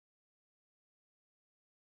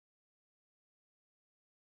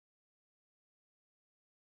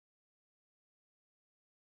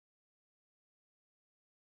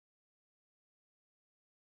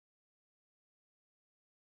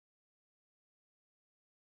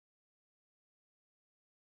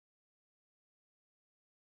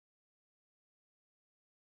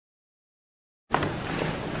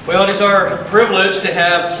Well, it is our privilege to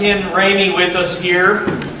have Ken Ramey with us here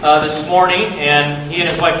this morning, and he and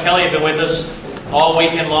his wife Kelly have been with us all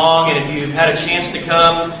weekend long, and if you've had a chance to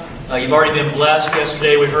come, you've already been blessed.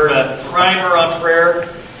 Yesterday we heard a primer on prayer,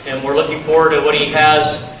 and we're looking forward to what he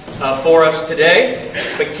has for us today.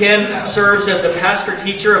 But Ken serves as the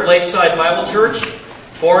pastor-teacher of Lakeside Bible Church.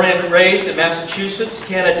 Born and raised in Massachusetts,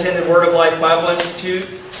 Ken attended Word of Life Bible Institute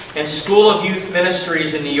and School of Youth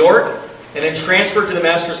Ministries in New York, and then transferred to the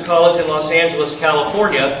Master's College in Los Angeles,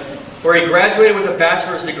 California, where he graduated with a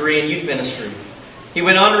bachelor's degree in youth ministry. He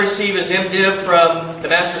went on to receive his MDiv from the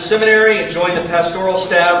Master's Seminary and joined the pastoral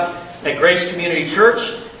staff at Grace Community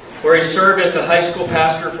Church, where he served as the high school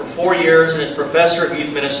pastor for 4 years and as professor of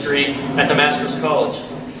youth ministry at the Master's College.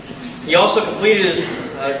 He also completed his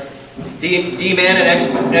D-Man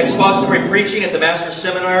and expository preaching at the Master's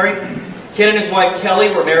Seminary. Ken and his wife Kelly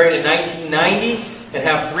were married in 1990 and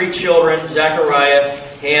have 3 children, Zachariah,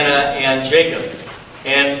 Hannah, and Jacob.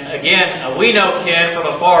 And again, we know Ken from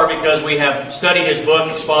afar because we have studied his book,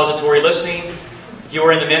 Expository Listening. If you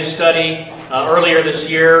were in the men's study earlier this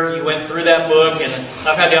year, you went through that book, and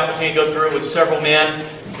I've had the opportunity to go through it with several men.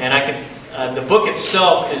 And the book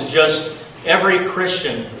itself is just, every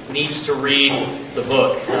Christian needs to read the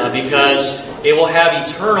book because it will have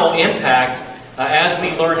eternal impact as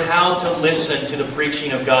we learn how to listen to the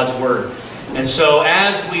preaching of God's Word. And so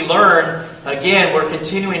as we learn, again, we're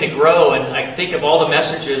continuing to grow, and I think of all the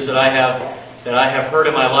messages that I have heard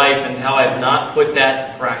in my life and how I have not put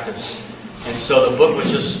that to practice. And so the book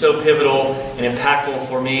was just so pivotal and impactful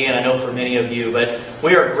for me, and I know for many of you. But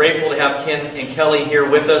we are grateful to have Ken and Kelly here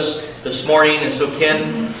with us this morning. And so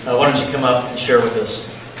Ken, why don't you come up and share with us?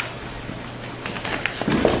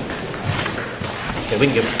 Okay, we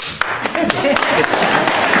can give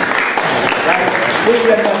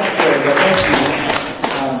Thank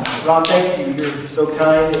you. Ron, thank you. You're so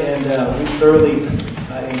kind, and we thoroughly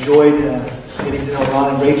enjoyed getting to know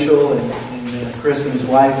Ron and Rachel and Chris and his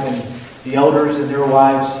wife and the elders and their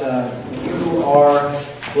wives. You are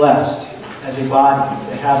blessed as a body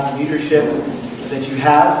to have the leadership that you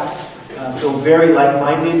have. Feel very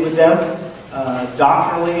like-minded with them,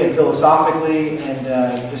 doctrinally and philosophically,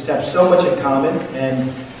 and just have so much in common.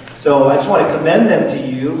 And so I just want to commend them to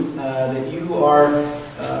you, that you are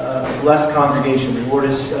a blessed congregation. The Lord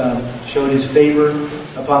has showed His favor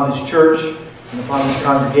upon this church and upon this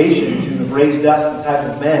congregation to have raised up the type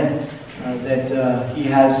of men that He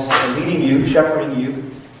has leading you, shepherding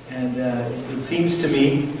you. And it seems to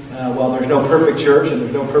me, while there's no perfect church and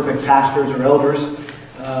there's no perfect pastors or elders,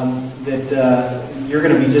 that you're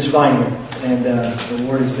going to be just fine here. And the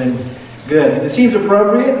Lord has been good. And it seems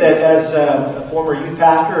appropriate that as a former youth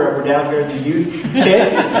pastor, we're down here in the youth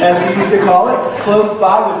pit, as we used to call it, close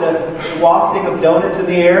by with the wafting of donuts in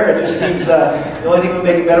the air. It just seems the only thing that would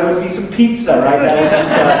make it better would be some pizza, right? That would just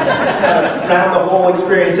kind of round the whole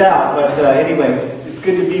experience out. But anyway, it's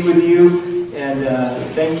good to be with you, and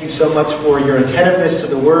thank you so much for your attentiveness to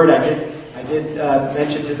the Word. I did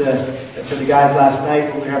mention to the guys last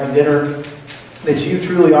night when we were having dinner that you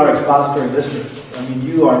truly are expository listeners. I mean,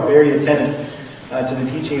 you are very attentive to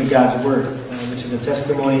the teaching of God's Word, which is a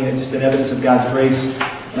testimony and just an evidence of God's grace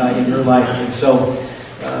in your life. And so,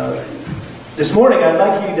 this morning, I'd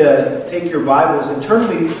like you to take your Bibles and turn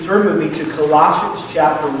with me to Colossians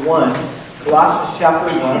chapter 1. Colossians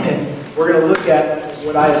chapter 1, and we're going to look at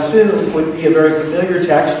what I assume would be a very familiar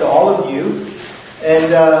text to all of you.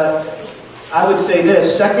 And I would say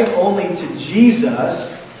this, second only to Jesus,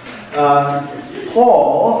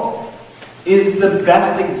 Paul is the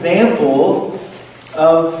best example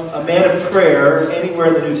of a man of prayer anywhere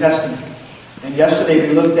in the New Testament. And yesterday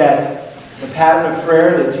we looked at the pattern of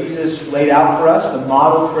prayer that Jesus laid out for us, the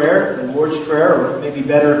model prayer, the Lord's Prayer, or maybe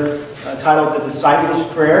better titled the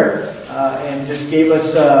Disciples' Prayer, and just gave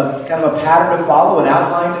us kind of a pattern to follow, an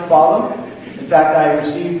outline to follow. In fact, I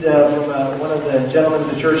received from one of the gentlemen in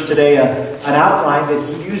the church today an outline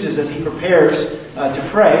that he uses as he prepares to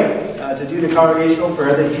pray, to do the congregational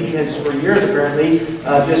prayer, that he has for years apparently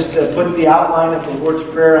just put the outline of the Lord's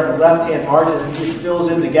Prayer on the left-hand margin, and he just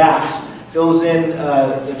fills in the gaps, fills in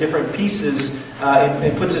the different pieces,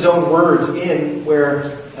 and puts his own words in where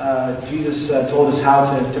Jesus told us how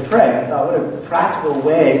to pray. I thought, what a practical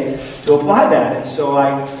way to apply that. And so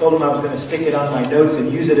I told him I was going to stick it on my notes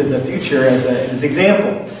and use it in the future as an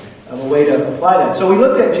example of a way to apply that. So we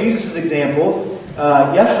looked at Jesus' example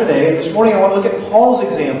yesterday, and this morning I want to look at Paul's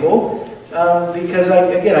example because, I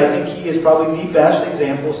think he is probably the best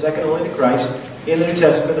example, second only to Christ, in the New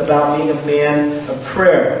Testament about being a man of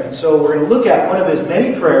prayer. And so we're going to look at one of his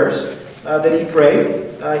many prayers that he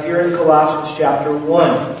prayed here in Colossians chapter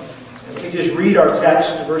 1. Let me just read our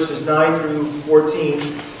text, verses 9 through 14,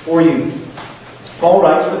 for you. Paul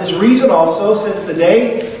writes, "For this reason also, since the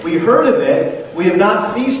day we heard of it, we have not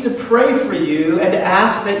ceased to pray for you and to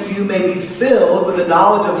ask that you may be filled with the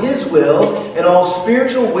knowledge of His will and all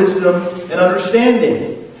spiritual wisdom and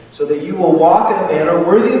understanding, so that you will walk in a manner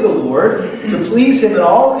worthy of the Lord, to please Him in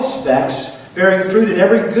all respects, bearing fruit in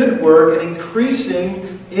every good work and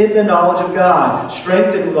increasing in the knowledge of God,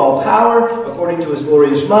 strengthened with all power according to His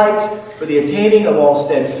glorious might, for the attaining of all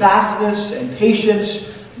steadfastness and patience,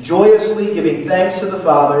 joyously giving thanks to the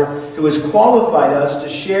Father, who has qualified us to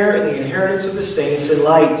share in the inheritance of the saints in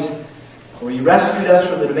light. For He rescued us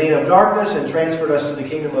from the domain of darkness and transferred us to the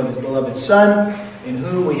kingdom of His beloved Son, in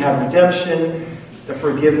whom we have redemption, the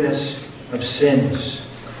forgiveness of sins."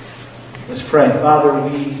 Let's pray. Father,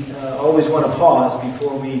 we always want to pause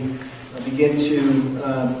before we begin to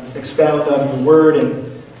expound on your word,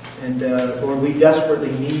 and Lord, we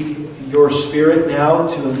desperately need your Spirit now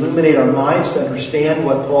to illuminate our minds, to understand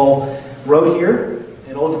what Paul wrote here,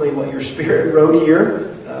 and ultimately what your Spirit wrote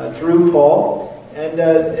here through Paul,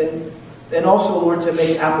 and also, Lord, to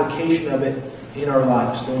make application of it in our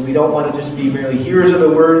lives. Lord, we don't want to just be merely hearers of the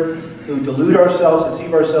word, who delude ourselves,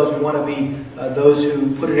 deceive ourselves. We want to be those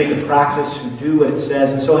who put it into practice, who do what it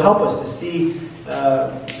says. And so help us to see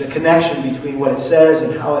the connection between what it says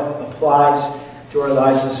and how it applies to our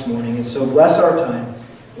lives this morning. And so bless our time.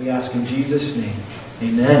 We ask in Jesus' name.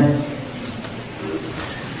 Amen.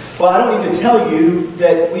 Well, I don't need to tell you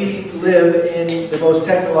that we live in the most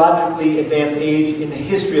technologically advanced age in the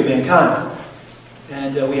history of mankind.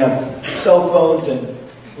 And we have cell phones and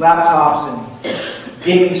laptops and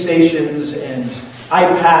gaming stations and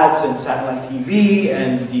iPads and satellite TV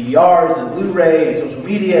and DVRs and Blu-ray and social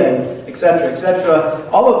media and et cetera, et cetera.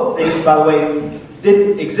 All of the things, by the way,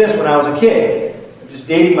 didn't exist when I was a kid. I'm just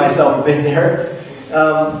dating myself a bit there.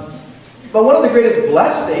 But one of the greatest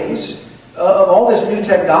blessings of all this new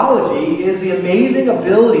technology is the amazing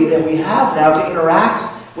ability that we have now to interact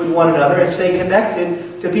with one another and stay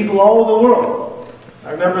connected to people all over the world.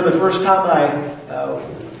 I remember the first time I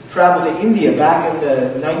traveled to India back in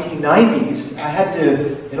the 1990s. I had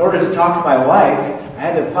to, in order to talk to my wife, I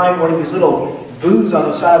had to find one of these little booths on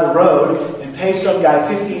the side of the road and pay some guy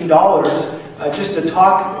 $15 just to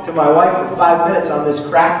talk to my wife for 5 minutes on this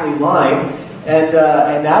crackly line. And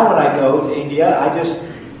now when I go to India, I just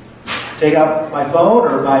take out my phone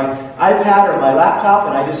or my iPad or my laptop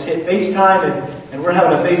and I just hit FaceTime and we're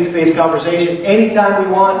having a face-to-face conversation anytime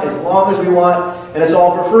we want, as long as we want, and it's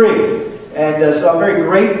all for free. And so I'm very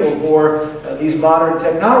grateful for these modern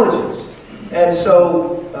technologies. And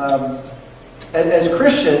so as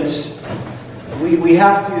Christians, we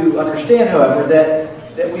have to understand, however,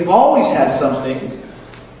 that we've always had something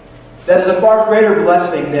that is a far greater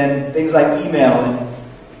blessing than things like email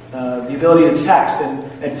and the ability to text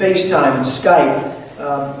and FaceTime and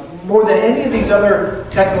Skype. More than any of these other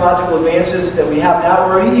technological advances that we have now,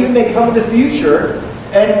 or even may come in the future.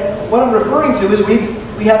 And what I'm referring to is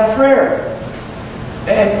we have prayer.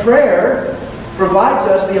 And prayer provides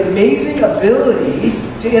us the amazing ability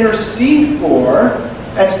to intercede for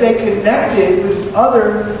and stay connected with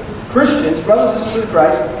other Christians, brothers and sisters of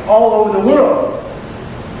Christ, all over the world.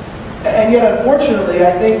 And yet, unfortunately,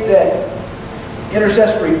 I think that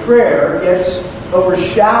intercessory prayer gets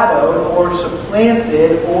overshadowed or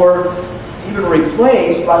supplanted or even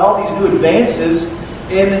replaced by all these new advances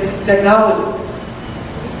in technology.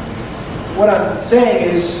 What I'm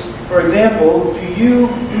saying is, for example, do you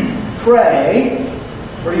pray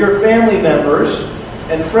for your family members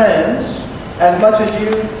and friends as much as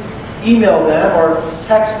you email them or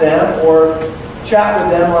text them or chat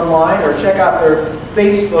with them online or check out their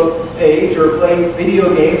Facebook page or play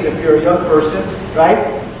video games if you're a young person,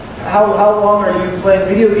 right? How long are you playing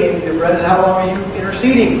video games with your friends, and how long are you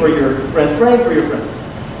interceding for your friends, praying for your friends?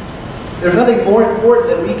 There's nothing more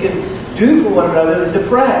important that we can do for one another than to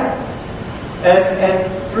pray.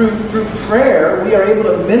 And through prayer, we are able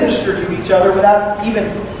to minister to each other without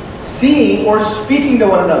even seeing or speaking to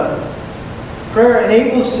one another. Prayer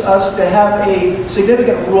enables us to have a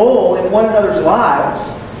significant role in one another's lives,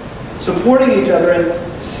 supporting each other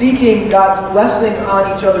and seeking God's blessing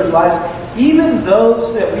on each other's lives, even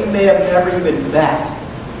those that we may have never even met.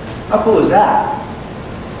 How cool is that?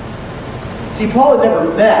 See, Paul had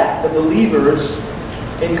never met the believers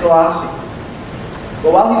in Colossae.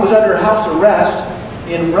 But while he was under house arrest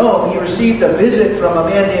in Rome, he received a visit from a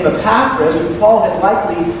man named Epaphras, who Paul had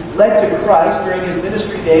likely led to Christ during his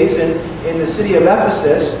ministry days in the city of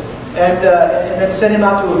Ephesus, and then sent him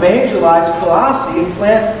out to evangelize Colossae and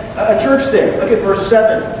plant a church there. Look at verse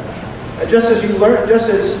 7. Just as you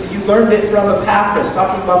learned it from Epaphras,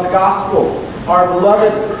 talking about the gospel, our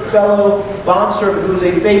beloved fellow bondservant who is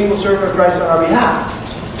a faithful servant of Christ on our behalf.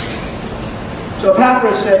 So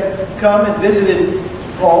Epaphras had come and visited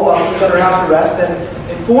Paul while he was under house arrest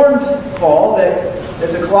and informed Paul that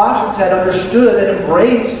the Colossians had understood and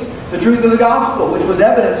embraced the truth of the gospel, which was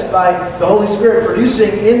evidenced by the Holy Spirit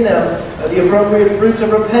producing in them the appropriate fruits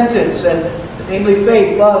of repentance, and namely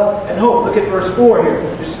faith, love, and hope. Look at verse 4 here,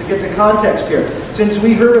 just to get the context here. Since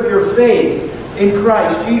we heard of your faith in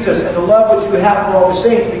Christ Jesus and the love which you have for all the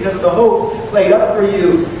saints, because of the hope laid up for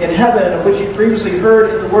you in heaven, of which you previously heard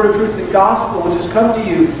in the word of truth, the gospel which has come to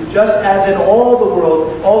you, just as in all the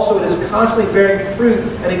world, also it is constantly bearing fruit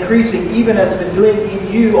and increasing, even as it's been doing in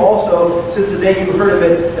you also since the day you heard of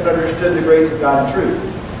it and understood the grace of God in truth.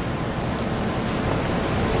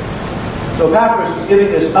 So Epaphras was giving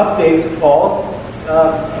this update to Paul.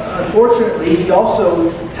 Unfortunately, he also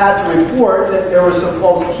had to report that there were some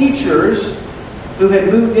false teachers who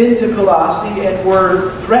had moved into Colossae and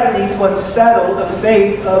were threatening to unsettle the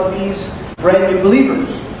faith of these brand new believers.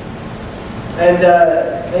 And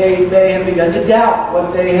they may have begun to doubt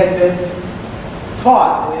what they had been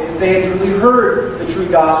taught, if they had truly heard the true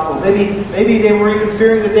gospel. Maybe they were even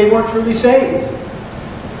fearing that they weren't truly saved.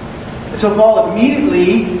 And so Paul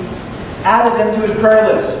immediately added them to his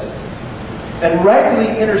prayer list and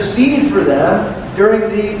regularly interceded for them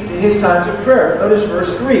during his times of prayer. Notice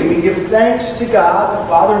verse 3. We give thanks to God, the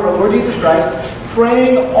Father of our Lord Jesus Christ,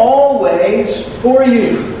 praying always for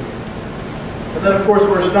you. And then, of course,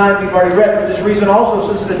 verse 9 we've already read. For this reason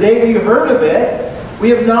also, since the day we heard of it, we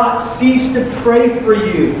have not ceased to pray for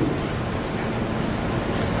you.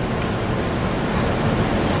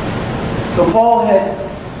 So Paul had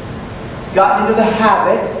gotten into the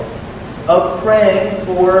habit of praying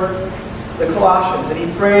for the Colossians, and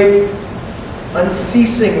he prayed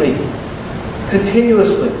unceasingly,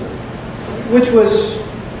 continuously, which was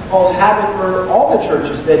Paul's habit for all the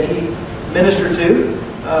churches that he ministered to.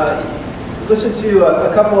 Listen to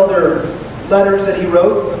a couple other letters that he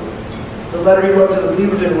wrote. The letter he wrote to the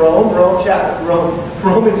believers in Rome, Romans chapter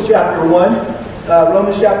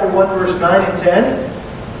 1, verse 9 and 10.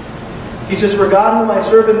 He says, "For God, whom I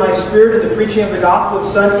serve in my spirit in the preaching of the gospel of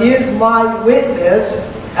the Son, is my witness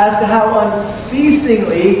as to how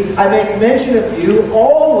unceasingly I make mention of you,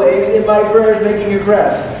 always in my prayers making your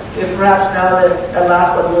request, if perhaps now that at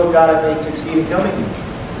last by the will of God I may succeed in coming to you."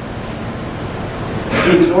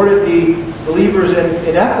 He exhorted the believers in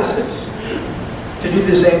Ephesus to do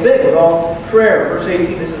the same thing with all prayer. Verse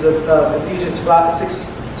 18, this is Ephesians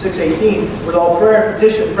 6:18. "With all prayer and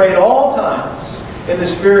petition, pray at all times in the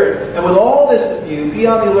Spirit, and with all this in view, be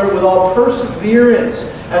on the alert with all perseverance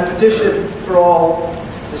and petition for all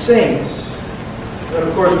the saints." And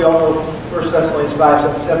of course, we all know 1 Thessalonians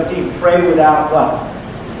 5:17, pray without what?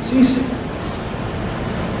 Ceasing.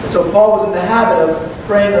 And so Paul was in the habit of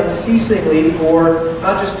praying unceasingly for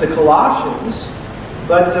not just the Colossians,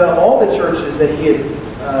 but all the churches that he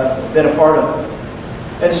had been a part of.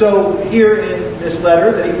 And so here in this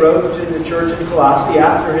letter that he wrote to the church in Colossae,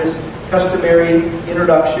 after his customary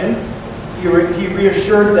introduction, he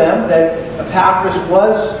reassured them that Epaphras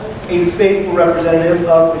was a faithful representative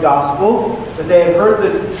of the gospel, that they had heard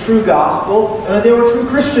the true gospel, and that they were true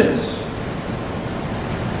Christians.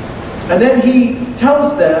 And then he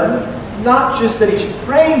tells them not just that he's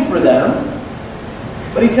praying for them,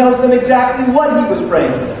 but he tells them exactly what he was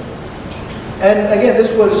praying for them. And again,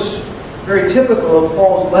 this was very typical of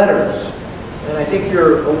Paul's letters. And I think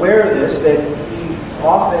you're aware of this, that he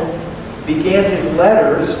often began his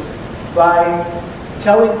letters by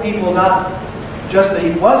telling people not just that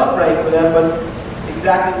he was praying for them, but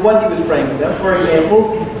exactly what he was praying for them. For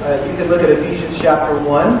example, you can look at Ephesians chapter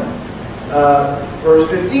 1, verse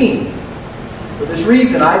 15. "For this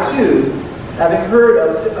reason, I too, having heard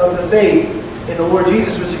of the faith in the Lord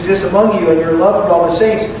Jesus which exists among you and your love for all the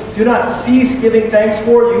saints, do not cease giving thanks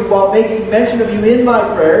for you while making mention of you in my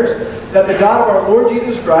prayers, that the God of our Lord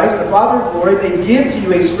Jesus Christ, the Father of glory, may give to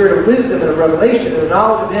you a spirit of wisdom and of revelation and the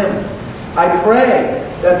knowledge of him. I pray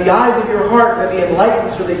that the eyes of your heart may be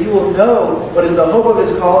enlightened, so that you will know what is the hope of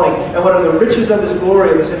his calling, and what are the riches of his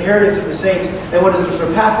glory, of his inheritance of the saints, and what is the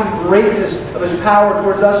surpassing greatness of his power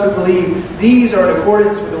towards us who believe. These are in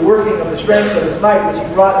accordance with the working of the strength of his might, which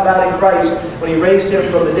he brought about in Christ, when he raised him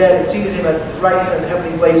from the dead and seated him at his right hand in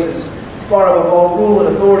heavenly places, far above all rule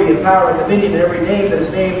and authority and power and dominion, and every name that is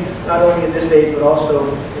named, not only in this age, but also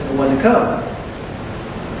in the one to come."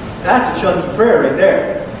 That's a chunky prayer right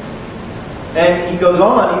there. And he goes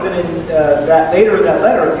on, even in later in that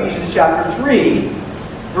letter, Ephesians chapter 3,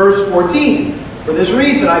 verse 14. For this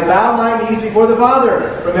reason, I bow my knees before the Father,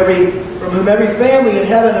 from whom every family in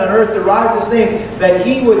heaven and on earth derives its name, that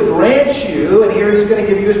he would grant you," and here he's going to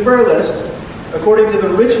give you his prayer list, "according to the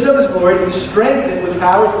riches of his glory, to be strengthened with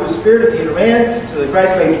power through the Spirit of the inner man, so that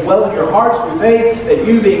Christ may dwell in your hearts through faith, that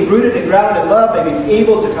you, being rooted and grounded in love, may be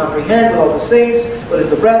able to comprehend with all the saints what is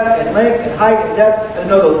the breadth and length and height and depth, and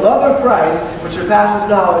know the love of Christ, which surpasses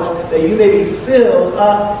knowledge, that you may be filled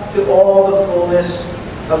up to all the fullness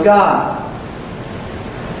of God."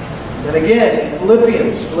 And again, in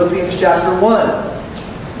Philippians chapter 1,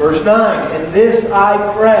 verse 9, "And this I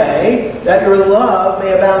pray, that your love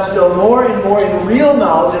may abound still more and more in real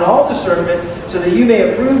knowledge and all discernment, so that you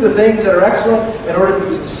may approve the things that are excellent, in order to be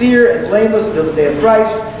sincere and blameless until the day of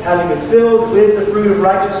Christ, having been filled with the fruit of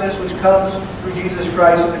righteousness which comes through Jesus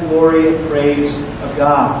Christ to the glory and praise of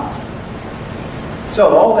God."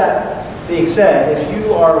 So, all that being said, if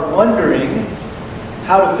you are wondering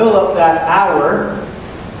how to fill up that hour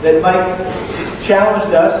that Mike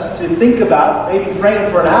challenged us to think about, maybe praying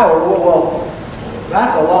for an hour. Well,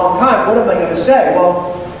 that's a long time. What am I going to say?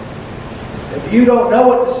 Well, if you don't know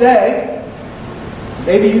what to say,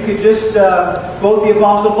 maybe you could just quote the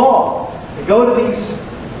Apostle Paul and go to these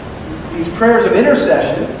prayers of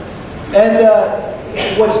intercession. And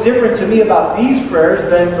what's different to me about these prayers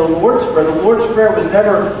than the Lord's Prayer, the Lord's Prayer was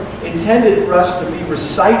never intended for us to be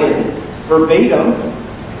recited verbatim.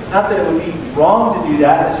 Not that it would be wrong to do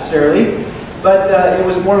that necessarily, but it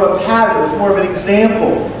was more of a pattern, it was more of an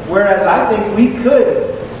example. Whereas I think we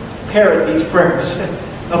could parrot these prayers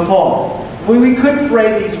of Paul. We could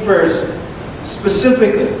pray these prayers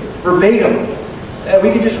specifically, verbatim.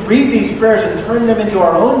 We could just read these prayers and turn them into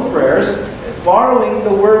our own prayers, borrowing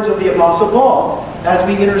the words of the Apostle Paul as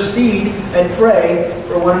we intercede and pray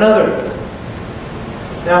for one another.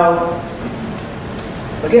 Now,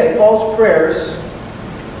 again, Paul's prayers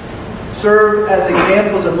serve as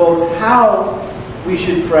examples of both how we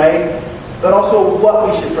should pray, but also what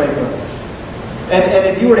we should pray for. And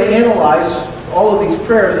if you were to analyze all of these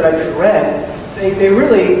prayers that I just read, they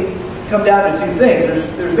really come down to two things.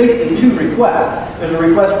 There's basically two requests. There's a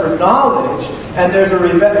request for knowledge, and there's a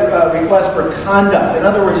request for conduct. In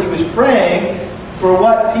other words, he was praying for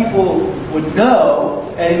what people would know,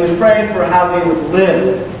 and he was praying for how they would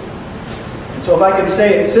live. And so if I could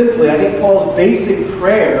say it simply, I think Paul's basic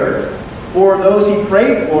prayer for those he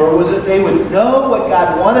prayed for was that they would know what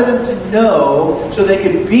God wanted them to know so they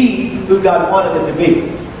could be who God wanted them to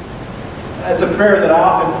be. That's a prayer that I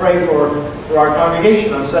often pray for our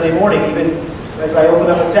congregation on Sunday morning, even as I open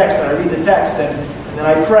up a text and I read the text and then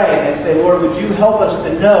I pray and I say, "Lord, would you help us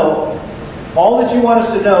to know all that you want us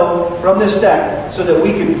to know from this text so that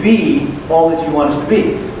we can be all that you want us to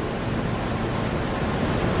be."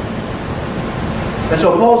 And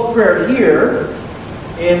so Paul's prayer here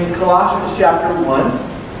in Colossians chapter 1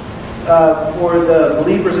 for the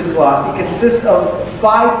believers in Colossae consists of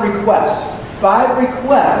 5 requests. 5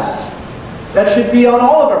 requests that should be on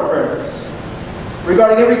all of our prayers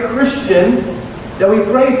regarding every Christian that we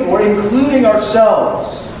pray for, including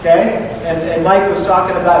ourselves. Okay? And Mike was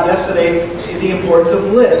talking about yesterday the importance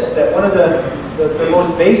of lists, that one of the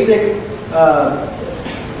most basic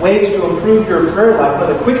ways to improve your prayer life,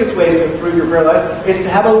 one of the quickest ways to improve your prayer life, is to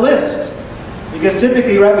have a list. Because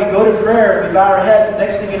typically, right, we go to prayer and we bow our heads, and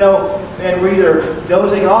next thing you know, man, we're either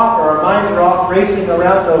dozing off or our minds are off racing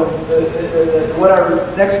around what our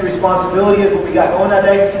next responsibility is, what we got going that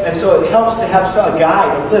day. And so it helps to have a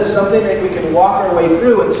guide, a list, something that we can walk our way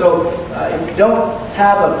through. And so if you don't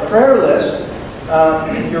have a prayer list,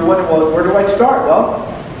 you're wondering, well, where do I start? Well,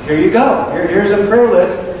 here you go. Here's a prayer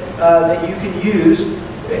list that you can use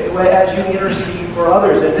as you intercede for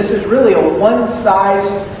others. And this is really a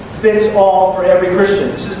one-size-fits-all for every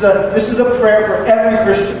Christian. This is a prayer for every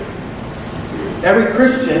Christian. Every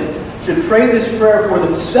Christian should pray this prayer for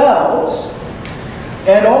themselves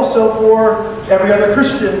and also for every other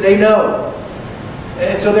Christian they know.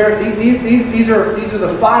 And so these are the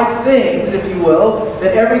 5 things, if you will,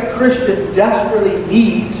 that every Christian desperately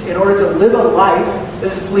needs in order to live a life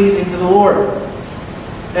that is pleasing to the Lord.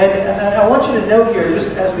 And I want you to note here, just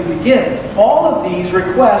as we begin, all of these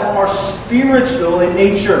requests are spiritual in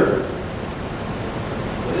nature.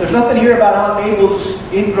 There's nothing here about Aunt Mabel's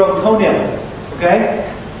ingrown toenail, okay?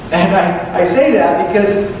 And I say that because,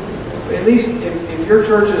 at least if your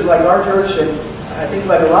church is like our church, and I think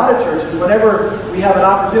like a lot of churches, whenever we have an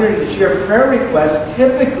opportunity to share prayer requests,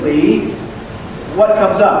 typically, what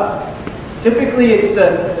comes up? Typically, it's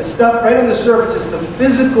the stuff right on the surface. It's the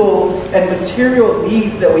physical and material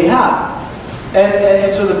needs that we have.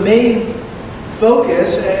 And so the main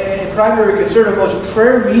focus, and primary concern of most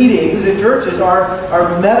prayer meetings in churches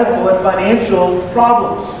are medical and financial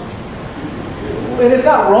problems. And it's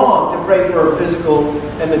not wrong to pray for physical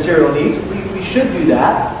and material needs. We should do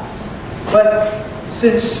that. But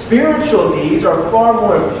since spiritual needs are far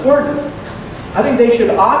more important, I think they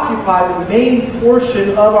should occupy the main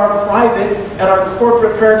portion of our private and our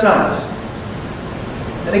corporate prayer times.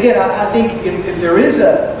 And again, I think if there is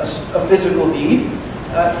a physical need,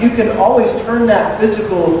 you can always turn that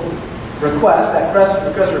physical request, that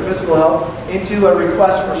request for physical help, into a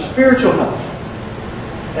request for spiritual help.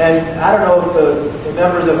 And I don't know if the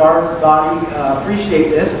members of our body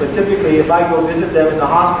appreciate this, but typically if I go visit them in the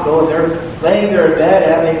hospital and they're laying there in bed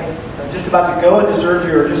having just about to go into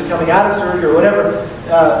surgery or just coming out of surgery or whatever,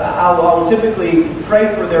 I'll typically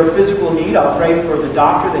pray for their physical need. I'll pray for the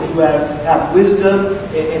doctor that he would have wisdom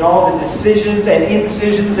in all the decisions and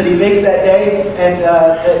incisions that he makes that day, and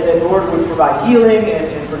that the Lord would provide healing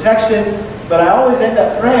and protection. But I always end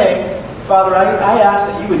up praying, Father, I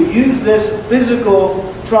ask that you would use this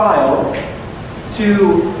physical trial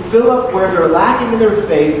to fill up where they're lacking in their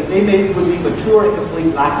faith, that they would be mature and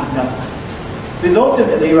complete, lacking nothing. Because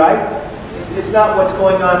ultimately, right, it's not what's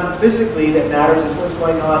going on physically that matters, it's what's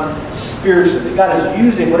going on spiritually. God is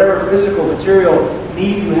using whatever physical, material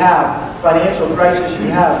need you have, financial crisis you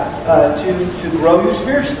have, to grow you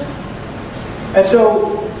spiritually. And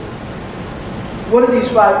so, what are these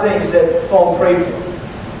 5 things that Paul prayed for?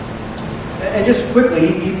 And just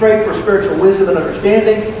quickly, he prayed for spiritual wisdom and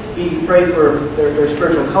understanding. He prayed for their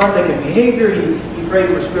spiritual conduct and behavior. He prayed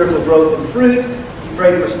for spiritual growth and fruit. He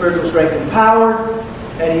prayed for spiritual strength and power.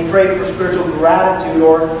 And he prayed for spiritual gratitude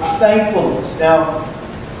or thankfulness. Now,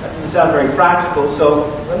 that doesn't sound very practical, so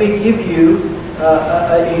let me give you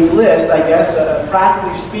a list, I guess,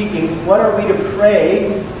 practically speaking. What are we to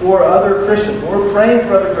pray for other Christians? When we're praying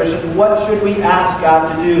for other Christians, what should we ask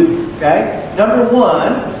God to do? Okay? Number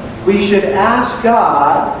 1, we should ask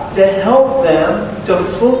God to help them to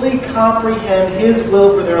fully comprehend His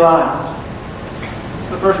will for their lives. It's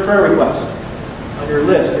the first prayer request on your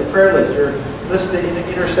list, your prayer list, your list in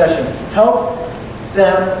intercession. Help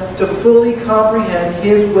them to fully comprehend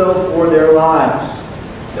His will for their lives.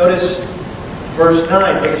 Notice verse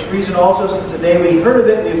 9. For this reason also, since the day we heard of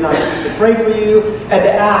it, we have not ceased to pray for you and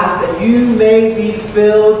to ask that you may be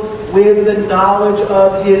filled with the knowledge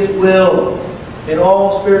of His will in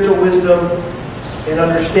all spiritual wisdom and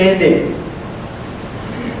understanding.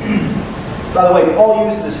 By the way, Paul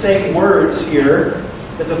used the same words here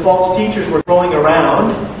that the false teachers were throwing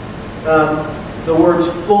around. The words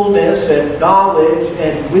fullness and knowledge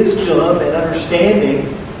and wisdom and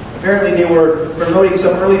understanding. Apparently they were promoting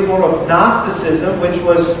some early form of Gnosticism, which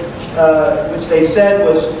they said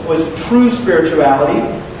was true spirituality,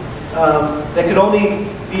 that could only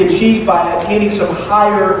be achieved by attaining some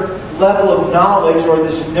higher level of knowledge, or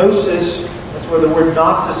this gnosis. That's where the word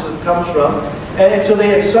Gnosticism comes from. And so they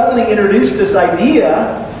had suddenly introduced this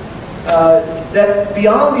idea that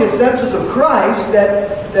beyond the essentials of Christ,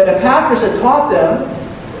 that Epaphras had taught them,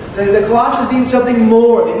 the Colossians needed something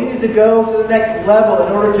more. They needed to go to the next level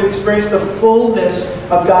in order to experience the fullness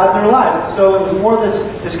of God in their lives. So it was more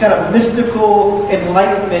this kind of mystical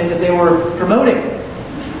enlightenment that they were promoting.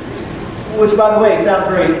 Which, by the way, sounds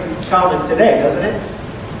very common today, doesn't it?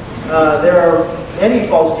 There are many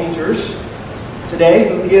false teachers today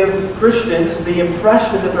who give Christians the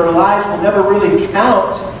impression that their lives will never really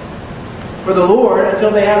count for the Lord until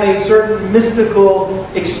they have a certain mystical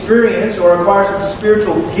experience or acquire some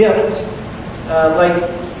spiritual gift. Like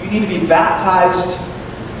you need to be baptized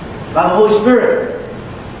by the Holy Spirit.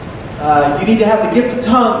 You need to have the gift of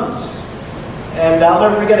tongues. And I'll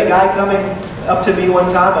never forget a guy coming up to me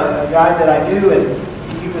one time, a guy that I knew,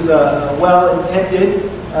 and he was a well-intended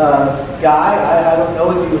guy. I don't know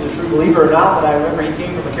if he was a true believer or not, but I remember he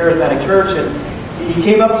came from a charismatic church, and he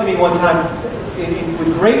came up to me one time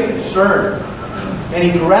with great concern, and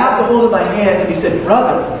he grabbed a hold of my hand and he said,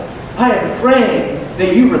 "Brother, I am praying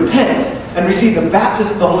that you repent and receive the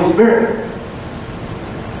baptism of the Holy Spirit."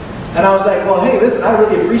 And I was like, "Well, hey, listen, I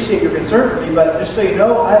really appreciate your concern for me, but just so you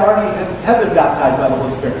know, I already have been baptized by the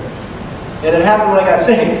Holy Spirit. And it happened when I got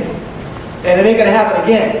saved. And it ain't going to happen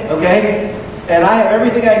again, okay? And I have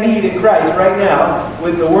everything I need in Christ right now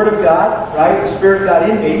with the Word of God, right? The Spirit of God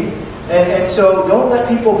in me. And so don't let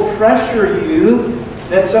people pressure you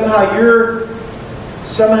that somehow you're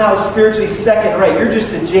spiritually second rate. You're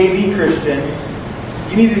just a JV Christian.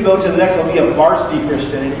 You need to go to the next one, be a varsity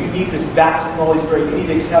Christian, and you need this baptism of the Holy Spirit. You need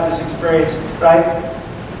to have this experience, right?"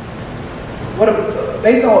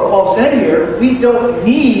 Based on what Paul said here, we don't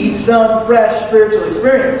need some fresh spiritual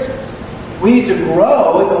experience. We need to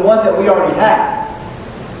grow in the one that we already have.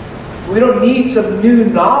 We don't need some new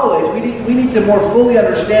knowledge. We need to more fully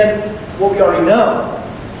understand what we already know.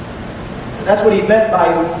 And that's what he meant by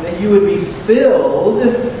that you would be filled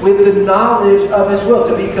with the knowledge of his will.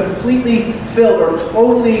 To be completely filled or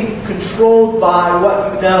totally controlled by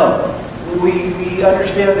what you know. We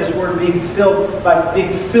understand this word being filled by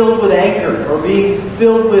being filled with anger or being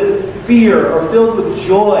filled with fear or filled with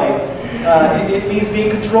joy. It means being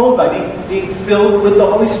controlled by, being filled with the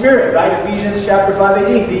Holy Spirit, right? Ephesians chapter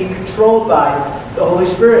 5:18, being controlled by the Holy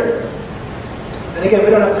Spirit. And again, we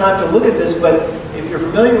don't have time to look at this, but if you're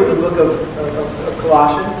familiar with the book of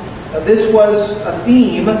Colossians, this was a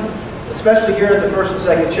theme, especially here in the first and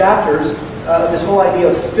second chapters, this whole idea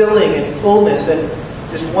of filling and fullness. And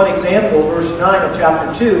just one example, verse 9 of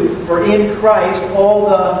chapter 2, for in Christ all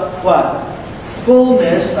the, what?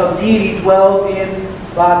 Fullness of deity dwells in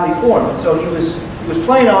bodily form. And so he was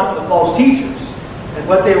playing off the false teachers and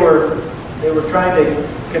what they were trying to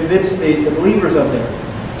convince the believers of there.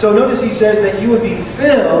 So notice he says that you would be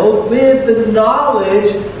filled with the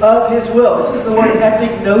knowledge of his will. This is the word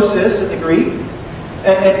epignosis in the Greek.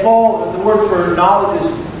 And Paul, the word for knowledge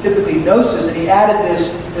is typically gnosis, and he added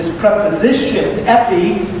this preposition,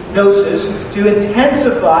 epignosis, to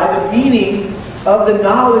intensify the meaning of the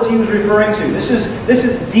knowledge he was referring to. This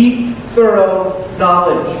is deep, thorough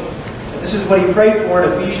knowledge. And this is what he prayed for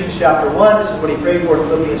in Ephesians chapter 1. This is what he prayed for in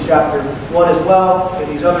Philippians chapter 1 as well.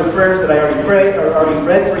 And these other prayers that I already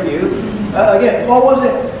read for you. Again, Paul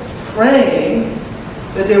wasn't praying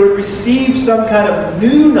that they would receive some kind of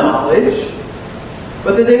new knowledge,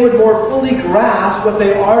 but that they would more fully grasp what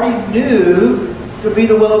they already knew to be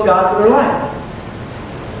the will of God for their life.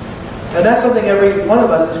 And that's something every one of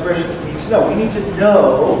us as Christians needs to know. We need to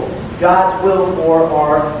know God's will for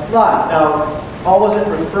our life. Now, Paul wasn't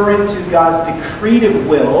referring to God's decretive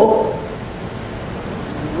will,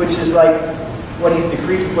 which is like what he's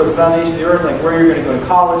decreed before the foundation of the earth, like where you're going to go to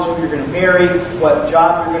college, who you're going to marry, what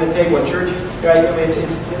job you're going to take, what church, right? I mean,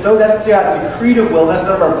 that's God's decretive will. That's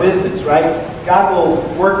none of our business, right? God will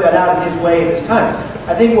work that out in his way in his time.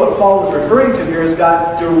 I think what Paul was referring to here is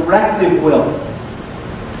God's directive will.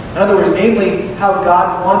 In other words, namely, how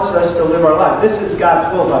God wants us to live our life. This is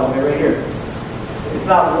God's will, by the way, right here. It's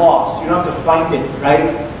not lost. You don't have to find it, right?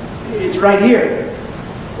 It's right here.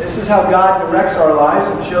 This is how God directs our lives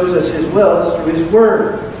and shows us his will. It's through his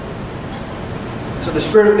word. So the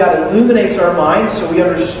Spirit of God illuminates our minds so we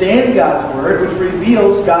understand God's word, which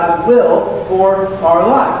reveals God's will for our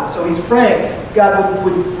lives. So he's praying, God,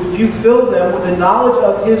 would you fill them with the knowledge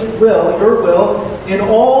of his will, your will, in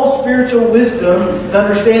all spiritual wisdom and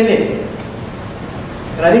understanding.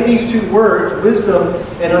 And I think these two words, wisdom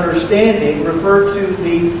and understanding, refer to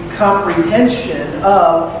the comprehension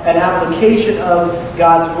of and application of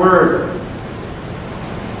God's word.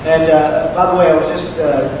 And by the way, I was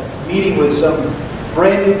just meeting with some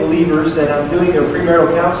brand new believers, and I'm doing their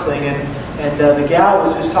premarital counseling, and the gal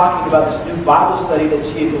was just talking about this new Bible study the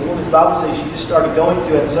woman's Bible study she just started going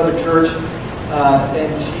to at this other church.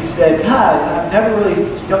 And she said, God, I've never really,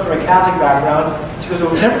 she comes from a Catholic background. She goes,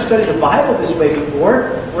 well, we've never studied the Bible this way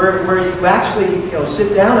before, where you actually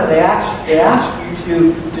sit down and they ask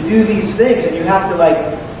you to do these things. And you have to,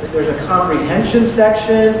 there's a comprehension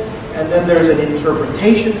section, and then there's an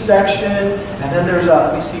interpretation section, and then there's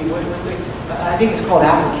let me see, what was it? I think it's called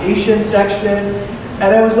application section.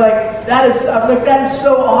 And I was like, that is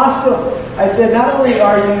so awesome. I said, not only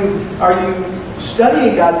are you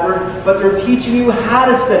studying God's word, but they're teaching you how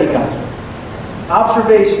to study God's word.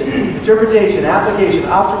 Observation, interpretation, application,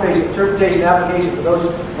 observation, interpretation, application. For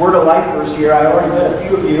those Word of Lifers here, I already met a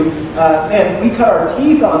few of you. And we cut our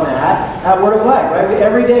teeth on that at Word of Life, right?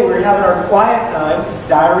 Every day we were having our quiet time,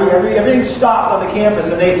 diary, everything stopped on the campus,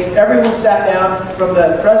 and everyone sat down, from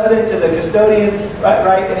the president to the custodian,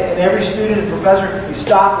 right? And every student and professor, we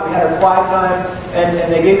stopped, we had our quiet time,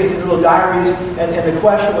 and they gave us these little diaries, and the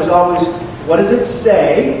question was always, what does it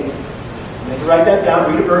say? You have to write that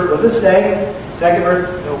down, read a verse, what does it say? Second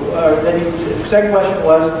question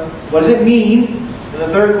was, what does it mean? And the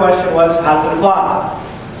third question was, how does it apply?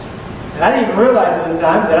 And I didn't even realize at the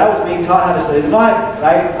time that I was being taught how to study the Bible,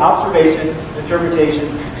 right? Observation, interpretation,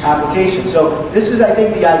 application. So this is, I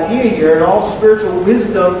think, the idea here in all spiritual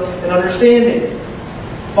wisdom and understanding.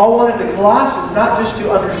 Paul wanted the Colossians not just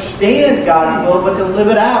to understand God's will, but to live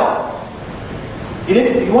it out. He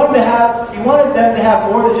wanted them to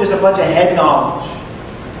have more than just a bunch of head knowledge.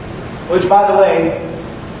 Which, by the way,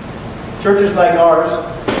 churches like ours,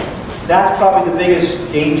 that's probably the biggest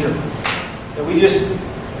danger. That we just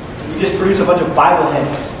produce a bunch of Bible heads.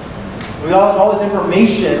 We all have all this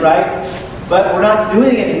information, right? But we're not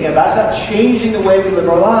doing anything about it. It's not changing the way we live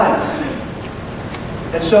our lives.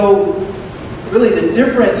 And so, really the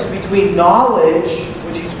difference between knowledge,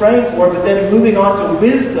 which he's praying for, but then moving on to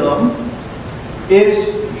wisdom,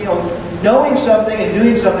 is, knowing something and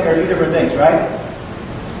doing something are two different things, right?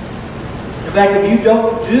 In fact, if you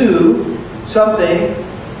don't do something,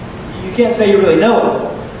 you can't say you really know it.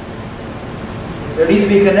 There needs to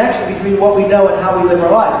be a connection between what we know and how we live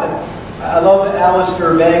our lives. And I love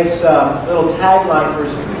Alistair Begg's little tagline for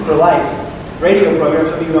his Truth for Life radio program.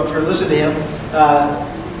 Some of you, I'm sure, listen to him.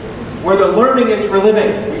 Where the learning is for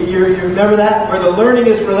living. You remember that? Where the learning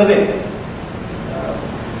is for living.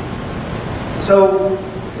 So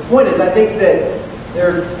the point is, I think that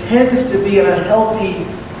there tends to be an unhealthy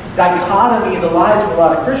dichotomy in the lives of a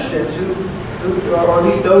lot of Christians who or at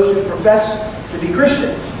least those who profess to be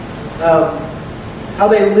Christians. How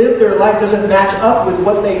they live their life doesn't match up with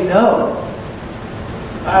what they know.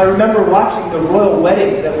 I remember watching the royal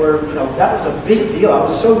weddings that were, that was a big deal. I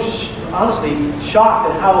was so honestly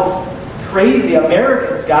shocked at how crazy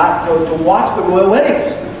Americans got to watch the royal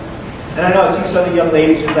weddings. And I know I see some of the young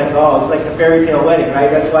ladies just like, oh, it's like a fairy tale wedding,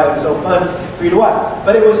 right? That's why it was so fun for you to watch.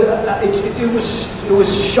 But it was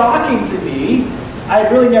shocking to me. I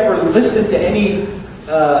had really never listened to any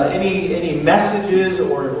messages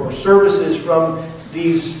or services from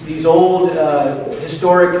these old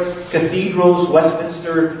historic cathedrals,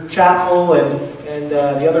 Westminster Chapel and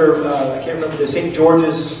the other, I can't remember, the St.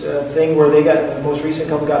 George's thing where they got, the most recent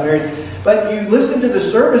couple got married. But you listen to the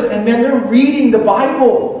service and man, they're reading the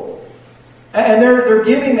Bible. And they're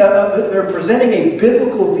presenting a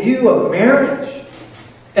biblical view of marriage.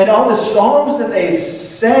 And all the songs that they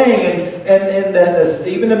sang and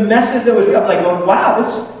even the message that was, I'm like, oh, wow,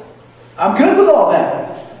 I'm good with all that.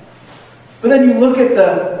 But then you look at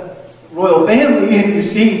the royal family and you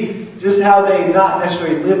see just how they not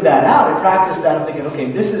necessarily live that out and practice that. I'm thinking,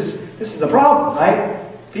 okay, this is a problem, right?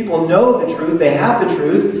 People know the truth, they have the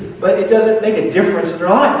truth, but it doesn't make a difference in their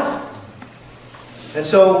life. And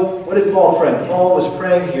so, what did Paul pray? Paul was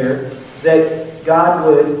praying here that God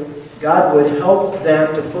would help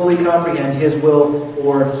them to fully comprehend His will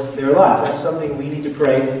for their life. That's something we need to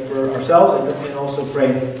pray for ourselves and also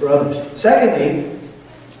pray for others. Secondly,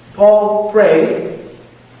 Paul prayed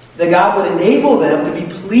that God would enable them to be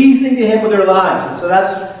pleasing to Him with their lives. And so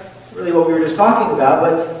that's really what we were just talking about,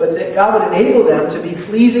 but that God would enable them to be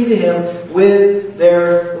pleasing to Him with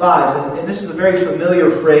their lives. And this is a very familiar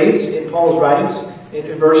phrase in Paul's writings.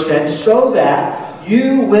 In verse 10, so that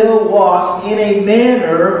you will walk in a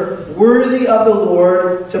manner worthy of the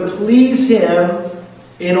Lord to please Him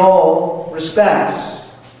in all respects.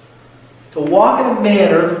 To walk in a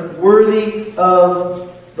manner worthy of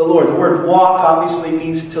the Lord. The word walk obviously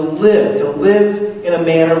means to live in a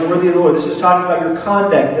manner worthy of the Lord. This is talking about your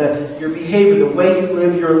conduct, your behavior, the way you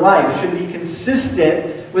live your life should be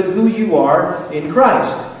consistent with who you are in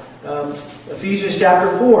Christ. Ephesians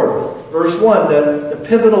chapter 4, verse 1, the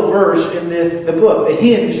pivotal verse in the book, the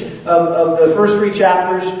hinge of the first three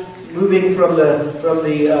chapters, moving from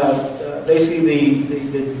basically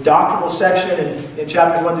the doctrinal section in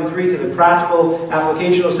chapters 1 through 3 to the practical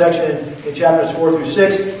applicational section in chapters 4 through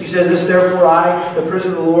 6. He says this, therefore I, the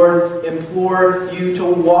prisoner of the Lord, implore you to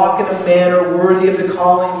walk in a manner worthy of the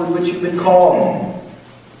calling with which you've been called.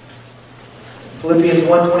 Philippians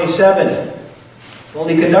 1:27.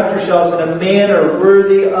 Only conduct yourselves in a manner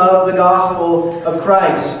worthy of the gospel of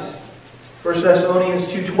Christ. 1 Thessalonians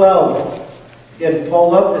 2:12. Again,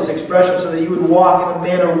 Paul loved this expression so that you would walk in a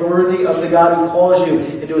manner worthy of the God who calls you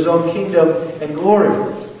into His own kingdom and glory.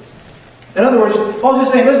 In other words, Paul's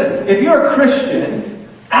just saying, listen, if you're a Christian,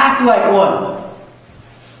 act like one.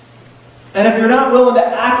 And if you're not willing to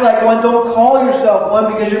act like one, don't call yourself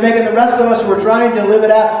one because you're making the rest of us who are trying to live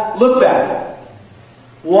it out look bad.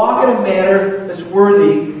 Walk in a manner that's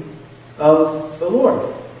worthy of the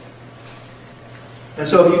Lord. And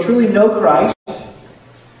so if you truly know Christ,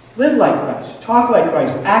 live like Christ, talk like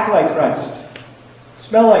Christ, act like Christ,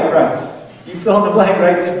 smell like Christ. You fill in the blank,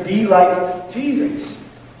 right? Just be like Jesus.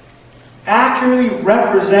 Accurately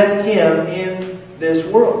represent Him in this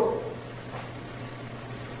world.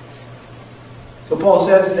 So Paul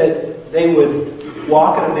says that they would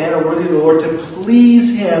walk in a manner worthy of the Lord to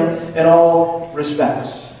please Him in all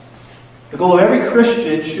respects. The goal of every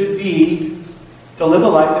Christian should be to live a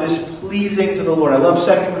life that is pleasing to the Lord. I love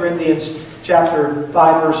 2 Corinthians chapter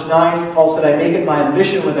 5, verse 9. Paul said, I make it my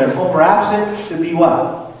ambition when they're home or absent to be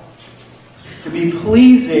what? To be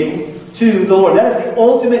pleasing to the Lord. That is the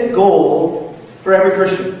ultimate goal for every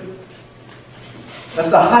Christian.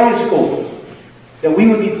 That's the highest goal. That we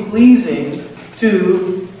would be pleasing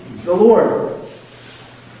to the Lord.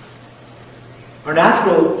 Our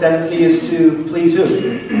natural tendency is to please who?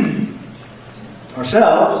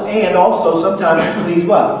 ourselves, and also sometimes to please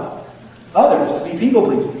what? Others, to be people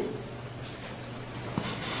pleasers.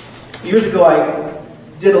 Years ago,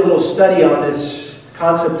 I did a little study on this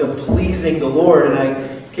concept of pleasing the Lord, and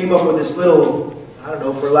I came up with this little, I don't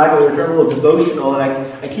know, for lack of a term, a little devotional, and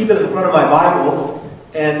I keep it in front of my Bible,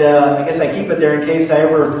 and I guess I keep it there in case I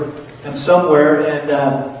ever am somewhere, and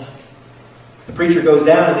the preacher goes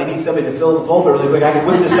down and they need somebody to fill the pulpit really quick. I can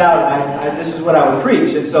whip this out, and this is what I would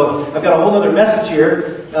preach. And so I've got a whole other message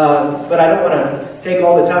here, but I don't want to take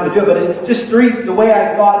all the time to do it. But it's just the way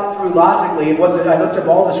I thought through logically, and I looked up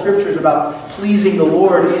all the scriptures about pleasing the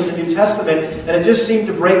Lord in the New Testament, and it just seemed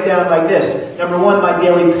to break down like this. Number one, my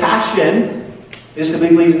daily passion is to be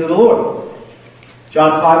pleasing to the Lord.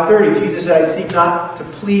 John 5:30, Jesus said, I seek not to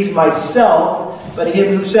please myself, but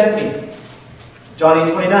him who sent me. John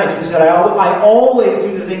 8:29, Jesus said, I always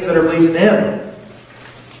do the things that are pleasing to him.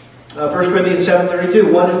 1 Corinthians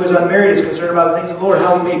 7:32, one who is unmarried is concerned about the things of the Lord,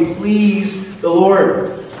 how he may please the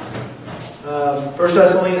Lord. 1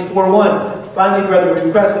 Thessalonians 4:1, finally, brethren, we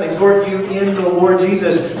request and exhort you in the Lord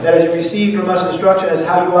Jesus, that as you receive from us instruction as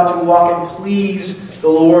how you ought to walk and please the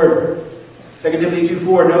Lord. 2 Timothy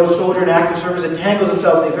 2:4, no soldier in active service entangles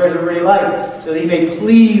himself in the affairs of everyday life, so that he may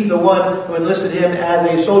please the one who enlisted him as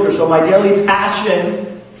a soldier. So my daily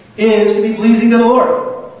passion is to be pleasing to the Lord.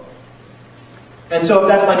 And so if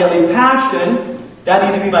that's my daily passion, that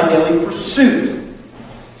needs to be my daily pursuit.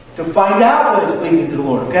 To find out what is pleasing to the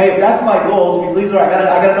Lord. Okay? If that's my goal, to be pleasing to the Lord,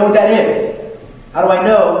 I gotta know what that is. How do I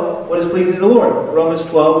know what is pleasing to the Lord? Romans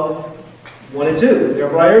 12:1 and 2.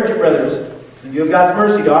 Therefore I urge you, brothers, in view of God's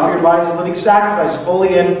mercy, to offer your bodies as living sacrifice,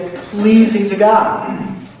 holy and pleasing to God.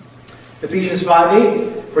 Ephesians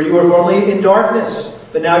 5:8, for you were formerly in darkness,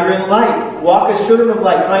 but now you're in light. Walk as children of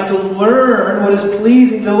light, trying to learn what is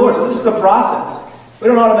pleasing to the Lord. So this is a process. We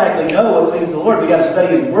don't automatically know what pleases the Lord. We've got to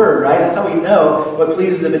study His Word, right? That's how we know what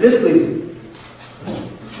pleases Him and displeases Him.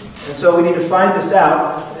 And so we need to find this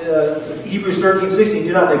out. Hebrews 13:16,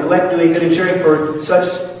 do not neglect doing good and sharing, for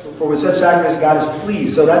with such sacrifice God is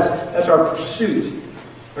pleased. So that's our pursuit,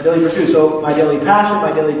 our daily pursuit. So my daily passion,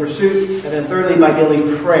 my daily pursuit, and then thirdly, my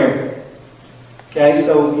daily prayer. Okay,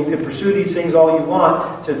 so you can pursue these things all you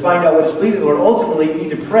want to find out what is pleasing to the Lord. Ultimately, you need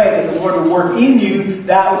to pray that the Lord will work in you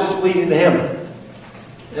that which is pleasing to Him.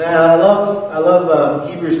 And I love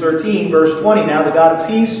Hebrews 13, verse 20. Now the God of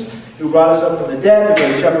peace, who brought us up from the dead, the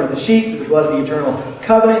great shepherd of the sheep, with the blood of the eternal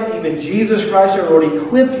covenant, even Jesus Christ our Lord,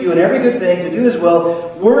 equip you in every good thing to do His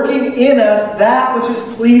will, working in us that which is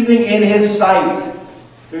pleasing in His sight.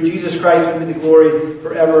 Through Jesus Christ, whom be the glory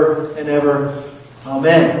forever and ever.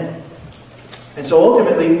 Amen. And so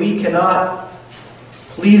ultimately, we cannot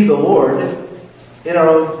please the Lord in our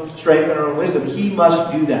own strength and our own wisdom. He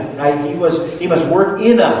must do that, right? He must work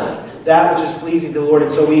in us that which is pleasing to the Lord.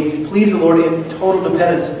 And so we please the Lord in total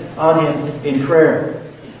dependence on Him in prayer.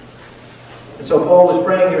 And so Paul was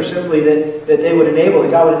praying here simply that they would enable,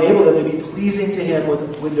 that God would enable them to be pleasing to Him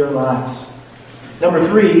with their lives. Number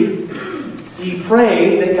 3, he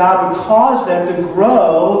prayed that God would cause them to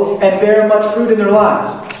grow and bear much fruit in their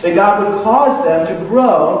lives. That God would cause them to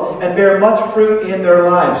grow and bear much fruit in their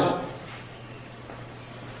lives.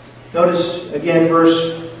 Notice again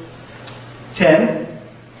verse 10.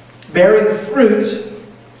 Bearing fruit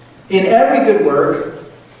in every good work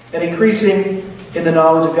and increasing in the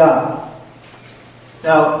knowledge of God.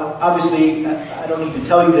 Now, obviously, I don't need to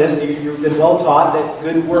tell you this. You've been well taught that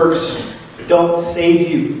good works don't save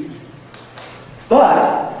you.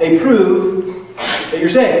 But they prove that you're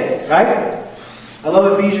saved, right? I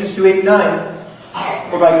love Ephesians 2:8-9.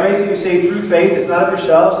 For by grace you are saved through faith. It's not of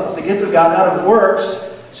yourselves. It's the gift of God, not of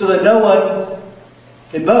works, so that no one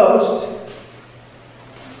can boast.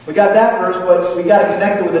 We got that verse, but we got to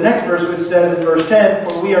connect it with the next verse, which says in verse 10,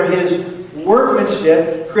 for we are His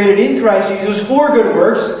workmanship, created in Christ Jesus for good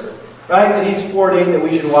works, right? That He's foreordained that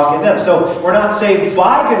we should walk in them. So we're not saved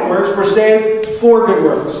by good works, we're saved for good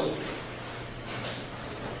works.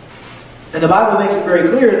 And the Bible makes it very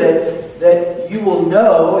clear that you will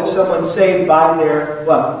know if someone's saved by their,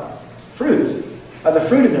 fruit. By the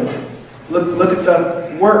fruit of their life. Look at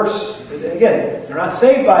the works. Again, we're not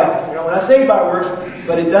saved by works,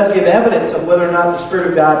 but it does give evidence of whether or not the Spirit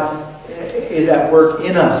of God is at work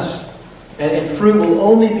in us. And fruit will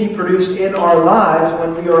only be produced in our lives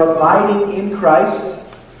when we are abiding in Christ.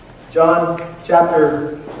 John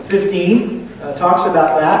chapter 15 talks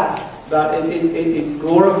about that. It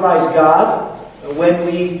glorifies God when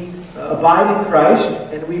we abide in Christ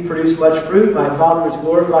and we produce much fruit. My Father is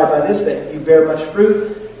glorified by this, that you bear much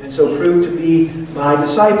fruit, and so prove to be my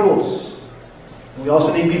disciples. We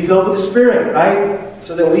also need to be filled with the Spirit, right?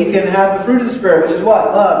 So that we can have the fruit of the Spirit, which is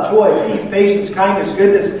what? Love, joy, peace, patience, kindness,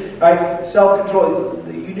 goodness, right? Self-control.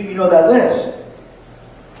 You know that list.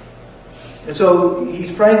 And so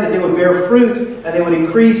he's praying that they would bear fruit and they would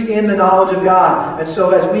increase in the knowledge of God. And so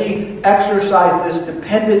as we exercise this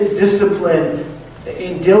dependent discipline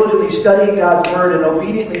in diligently studying God's Word and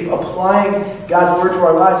obediently applying God's Word to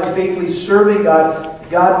our lives and faithfully serving God,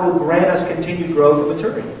 God will grant us continued growth and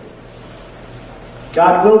maturity.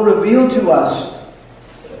 God will reveal to us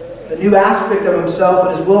a new aspect of Himself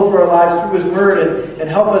and His will for our lives through His Word and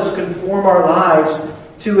help us conform our lives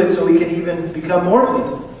to it so we can even become more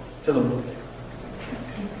pleasing to the Lord.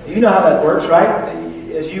 You know how that works, right?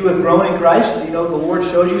 As you have grown in Christ, you know, the Lord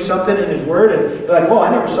shows you something in His Word, and you're like, "Whoa,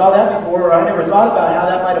 I never saw that before," or "I never thought about how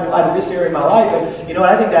that might apply to this area of my life." And you know what?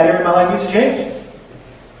 I think that area of my life needs to change.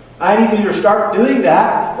 I need to either start doing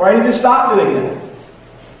that, or I need to stop doing that.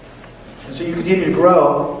 And so you continue to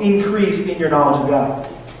grow, increase in your knowledge of God.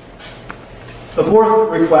 The fourth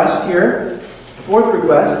request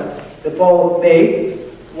that Paul made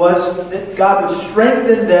was that God would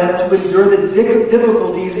strengthen them to endure the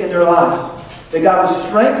difficulties in their lives. That God would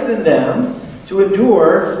strengthen them to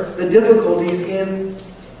endure the difficulties in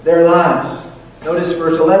their lives. Notice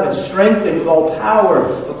verse 11. Strengthened with all power,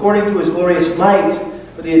 according to His glorious might,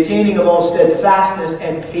 for the attaining of all steadfastness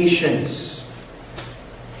and patience.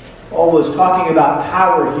 Paul was talking about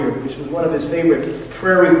power here, which was one of his favorite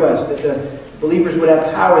prayer requests, that the believers would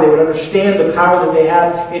have power. They would understand the power that they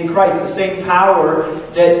have in Christ, the same power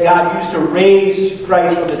that God used to raise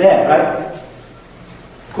Christ from the dead, right?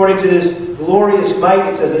 According to this glorious might,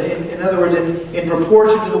 it says, in other words, in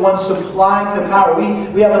proportion to the one supplying the power.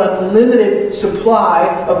 We have an unlimited supply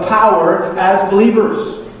of power as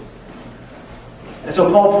believers. And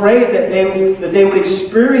so Paul prayed that they would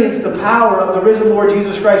experience the power of the risen Lord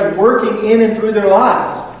Jesus Christ working in and through their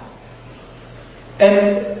lives.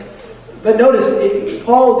 But notice,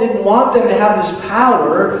 Paul didn't want them to have this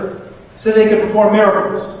power so they could perform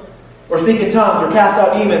miracles, or speak in tongues, or cast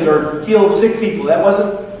out demons, or heal sick people. That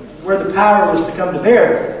wasn't where the power was to come to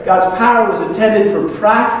bear. God's power was intended for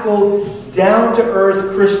practical,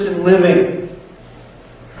 down-to-earth Christian living.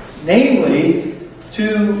 Namely,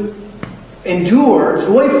 to endure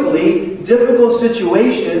joyfully difficult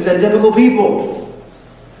situations and difficult people.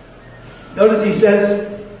 Notice he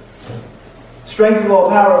says, strength of all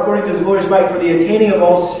power according to His glorious might for the attaining of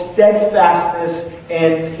all steadfastness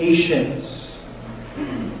and patience.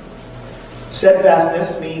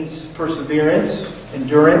 Steadfastness means perseverance,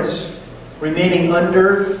 endurance, remaining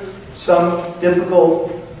under some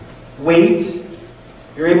difficult weight.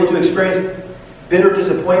 You're able to experience bitter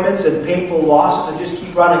disappointments and painful losses and just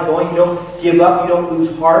keep on and going. You don't give up. You don't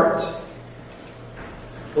lose heart.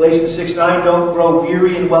 Galatians 6:9, don't grow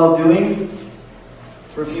weary in well-doing.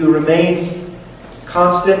 For if you remain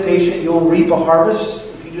constant, patient, you will reap a harvest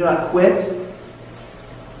if you do not quit.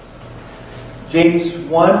 James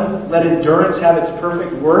 1, let endurance have its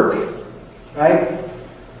perfect work, right?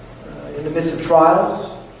 In the midst of trials.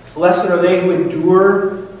 Blessed are they who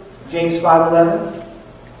endure, James 5:11.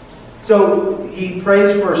 So he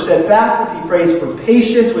prays for steadfastness, he prays for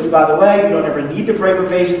patience, which, by the way, you don't ever need to pray for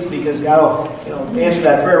patience because God will answer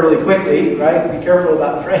that prayer really quickly, right? Be careful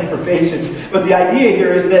about praying for patience. But the idea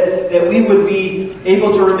here is that we would be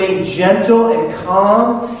able to remain gentle and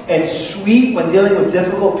calm and sweet when dealing with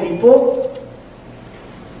difficult people.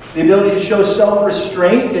 The ability to show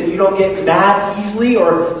self-restraint, that you don't get mad easily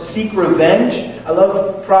or seek revenge. I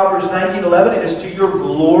love Proverbs 19:11. It is to your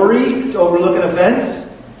glory to overlook an offense.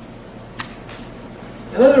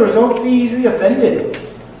 In other words, don't be easily offended.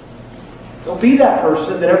 Don't be that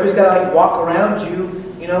person that everybody's got to walk around you,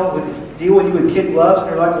 deal with you with kid gloves, and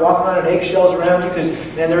they're like walking around in eggshells around you because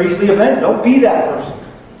they're easily offended. Don't be that person.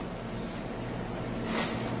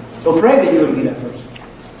 So pray that you would be that person.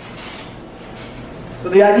 So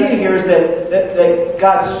the idea here is that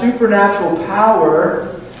God's supernatural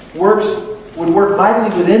power would work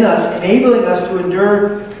mightily within us, enabling us to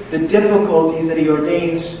endure the difficulties that He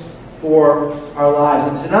ordains for our lives.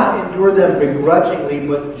 And to not endure them begrudgingly,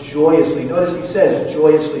 but joyously. Notice he says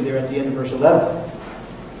joyously there at the end of verse 11.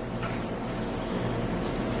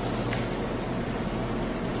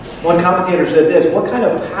 One commentator said this, what kind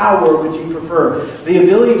of power would you prefer? The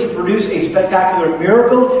ability to produce a spectacular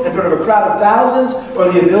miracle in front of a crowd of thousands,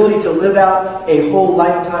 or the ability to live out a whole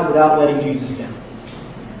lifetime without letting Jesus down?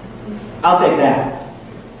 I'll take that.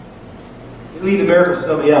 You leave the miracles to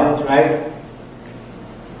somebody else, right?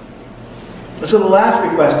 So the last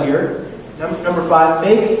request here, number 5,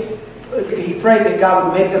 he prayed that God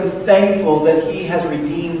would make them thankful that He has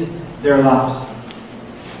redeemed their lives.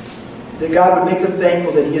 that God would make them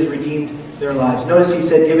thankful that He has redeemed their lives. Notice He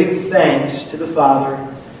said, giving thanks to the Father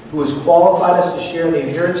who has qualified us to share in the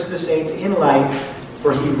inheritance of the saints in light,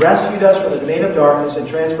 for He rescued us from the domain of darkness and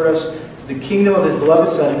transferred us to the kingdom of His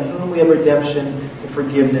beloved Son, in whom we have redemption and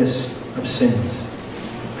forgiveness of sins.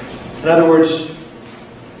 In other words,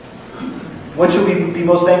 what should we be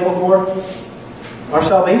most thankful for? Our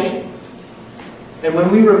salvation. And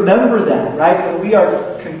when we remember that, right, when we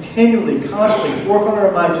are continually, constantly, forefront of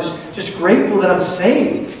our mind, just grateful that I'm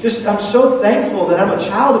saved. I'm so thankful that I'm a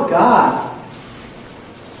child of God.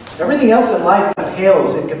 Everything else in life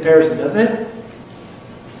pales in comparison, doesn't it?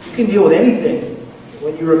 You can deal with anything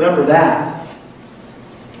when you remember that.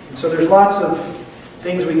 And so there's lots of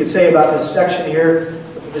things we could say about this section here,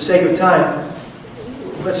 but for the sake of time,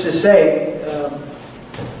 let's just say,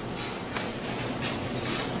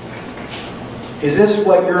 is this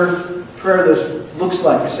what your prayer list looks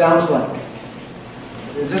like, sounds like?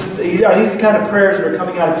 Are these the kind of prayers that are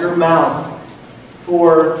coming out of your mouth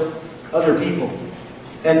for other people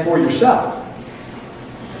and for yourself?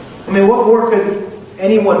 I mean, what more could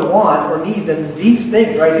anyone want or need than these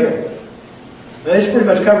things right here? Now, this pretty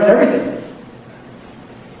much covers everything.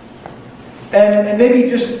 And maybe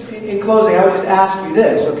just in closing, I would just ask you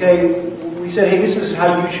this, okay? We said, hey, this is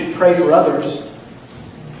how you should pray for others.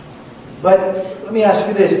 But let me ask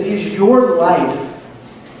you this. Is your life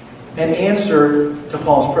an answer to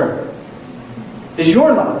Paul's prayer? Is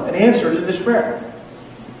your life an answer to this prayer?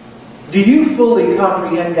 Do you fully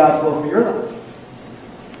comprehend God's will for your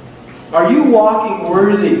life? Are you walking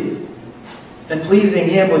worthy and pleasing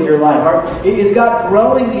Him with your life? Is God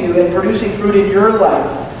growing you and producing fruit in your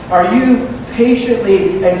life? Are you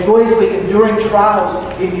patiently and joyously enduring trials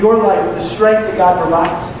in your life with the strength that God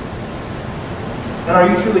provides? And are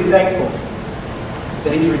you truly thankful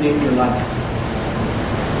that He's redeemed your life?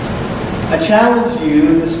 I challenge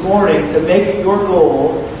you this morning to make it your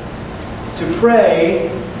goal to pray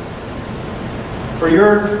for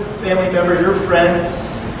your family members, your friends,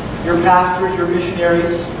 your pastors, your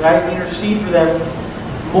missionaries, right? Intercede for them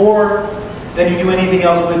more than you do anything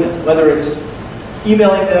else with them. Whether it's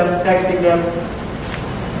emailing them, texting them,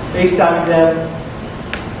 FaceTiming them,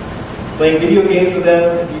 playing video games with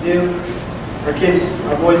them, if you do. Our kids,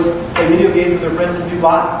 our boys play video games with their friends in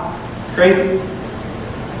Dubai. It's crazy.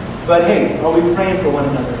 But hey, are we praying for one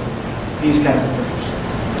another? These kinds of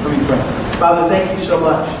prayers. Let me pray. Father, thank you so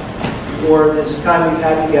much for this time we've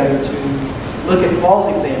had together to look at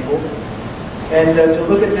Paul's example and to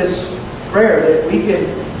look at this prayer that we can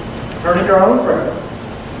turn into our own prayer.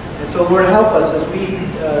 And so, Lord, help us as we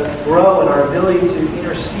grow in our ability to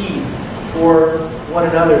intercede for one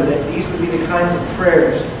another, that these would be the kinds of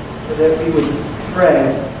prayers that we would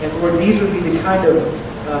pray. And Lord, these would be the kind of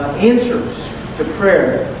answers to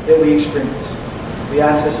prayer that we experience. We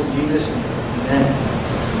ask this in Jesus' name. Amen.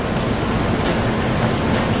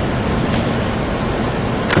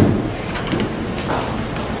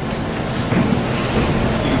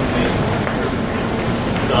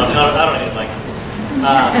 I don't need a mic.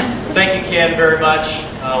 Thank you, Ken, very much.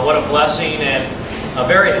 What a blessing and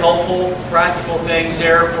very helpful, practical things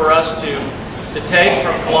there for us to take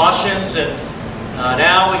from Colossians. And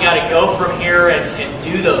now we got to go from here and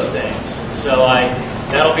do those things. So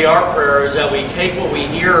that'll be our prayer, is that we take what we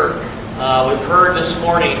hear, we've heard this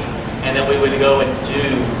morning, and then we would go and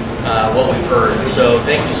do what we've heard. So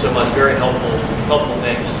thank you so much. Very helpful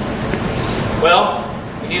things. Well,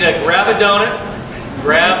 you need to grab a donut,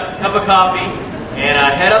 grab a cup of coffee,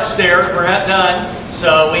 and head upstairs. We're not done.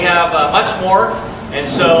 So we have much more. And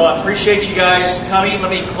so I appreciate you guys coming. Let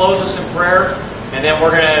me close us in prayer. And then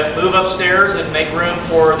we're going to move upstairs and make room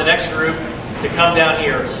for the next group to come down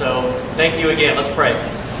here. So thank you again. Let's pray.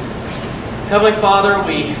 Heavenly Father,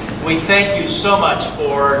 we thank you so much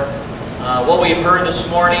for what we've heard this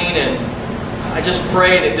morning. And I just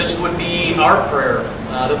pray that this would be our prayer.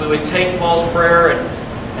 That we would take Paul's prayer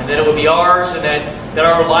and that it would be ours, and that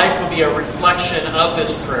our life would be a reflection of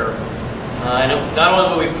this prayer. And not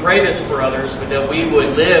only would we pray this for others, but that we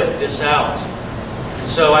would live this out.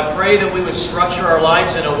 So I pray that we would structure our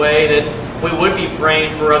lives in a way that we would be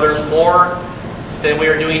praying for others more than we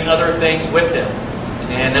are doing other things with them.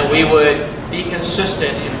 And that we would be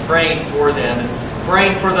consistent in praying for them, and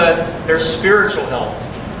praying for their spiritual health,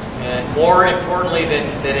 and more importantly than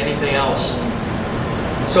anything else.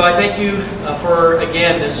 So I thank you for,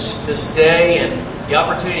 again, this day and the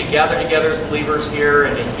opportunity to gather together as believers here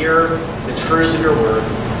and to hear the truths of your word.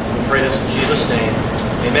 We pray this in Jesus' name.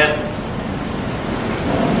 Amen.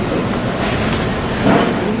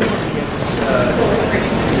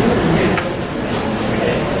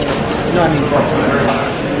 No, I mean,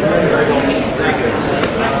 very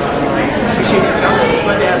good.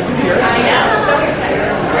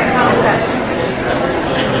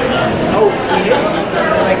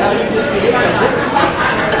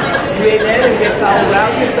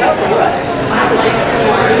 yourself or what?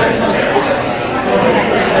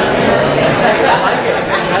 I like it.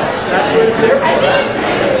 That's what it's there for.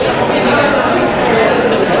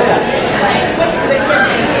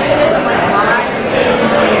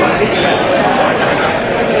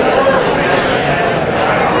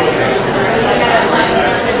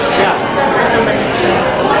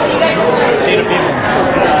 See you in a few minutes.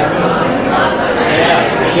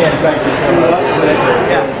 Yeah, practice.